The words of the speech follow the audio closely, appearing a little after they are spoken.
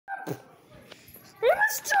We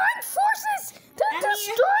must join forces to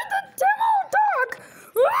destroy the demo dog!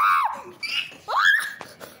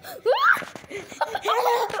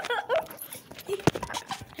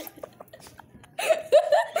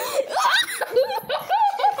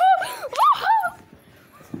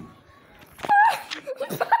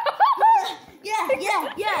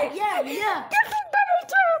 Yeah. Get the demo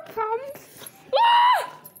dog, Pump!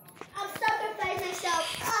 I'm stuck by myself.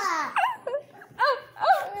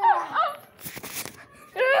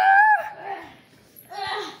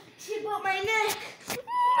 She broke my neck.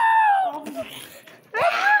 No!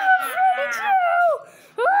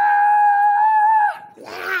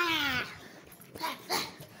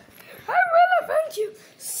 I will avenge you!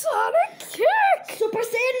 Sonic Kick! Super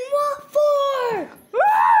Saiyan what for?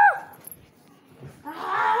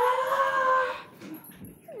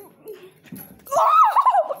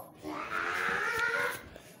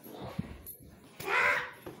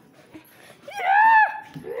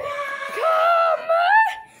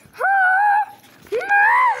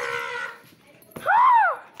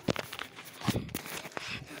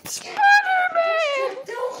 Spider-Man!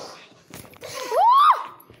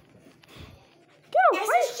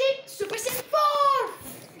 Super Saiyan 4!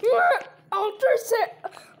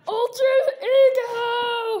 Ultra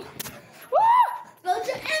Ego!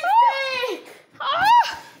 Ultra Instinct!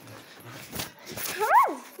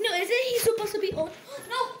 No, isn't he supposed to be old?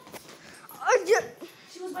 No!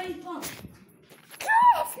 She was biting Pump. Get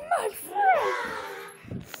off my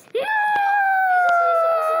friend! No!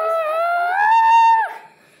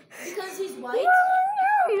 Because he's white?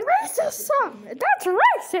 No, racist son! That's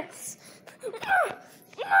racist!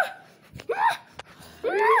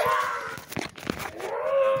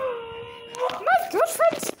 My good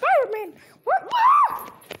friend Spider-Man! What?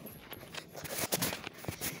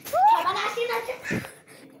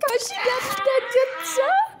 Cause she does the jutsu?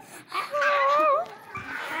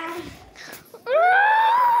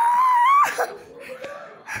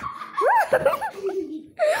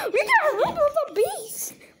 We got rid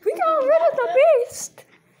of the beast!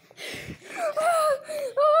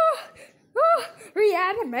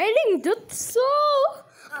 Reanimating jutsu!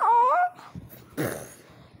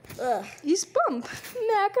 He's Bump.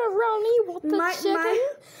 Macaroni with the chicken.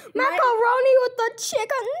 Macaroni with the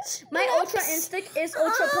chickens. My Ultra Instinct is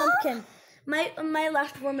Ultra Pumpkin. My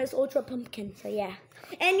last form is Ultra Pumpkin, so yeah.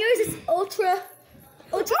 And yours is Ultra.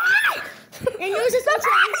 And yours is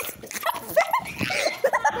Ultra.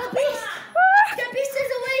 The beast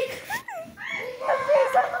is awake.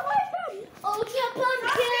 Ultra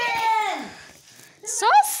Pumpkin.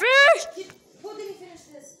 Sophie! Who did he finish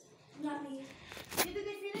this? Not me. Did they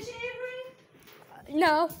finish it, Avery?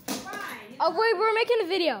 No. Fine. Oh wait, we're making a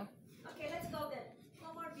video. Okay, let's go then.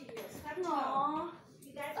 No more videos. Have Aww.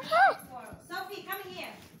 You guys are tomorrow. Sophie, come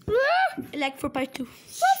here. Like for part 2.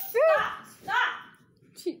 Sophie! Stop.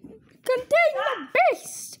 Contain the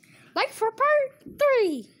beast! Like for part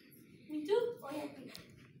 3. Me too.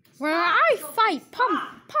 Where I fight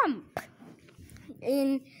Pump.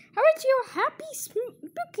 And how about you a happy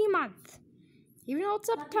spooky month? Even though it's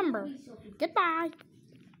September. Goodbye.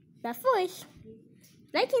 Best wish.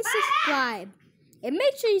 Like and subscribe. And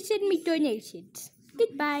make sure you send me donations.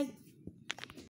 Goodbye.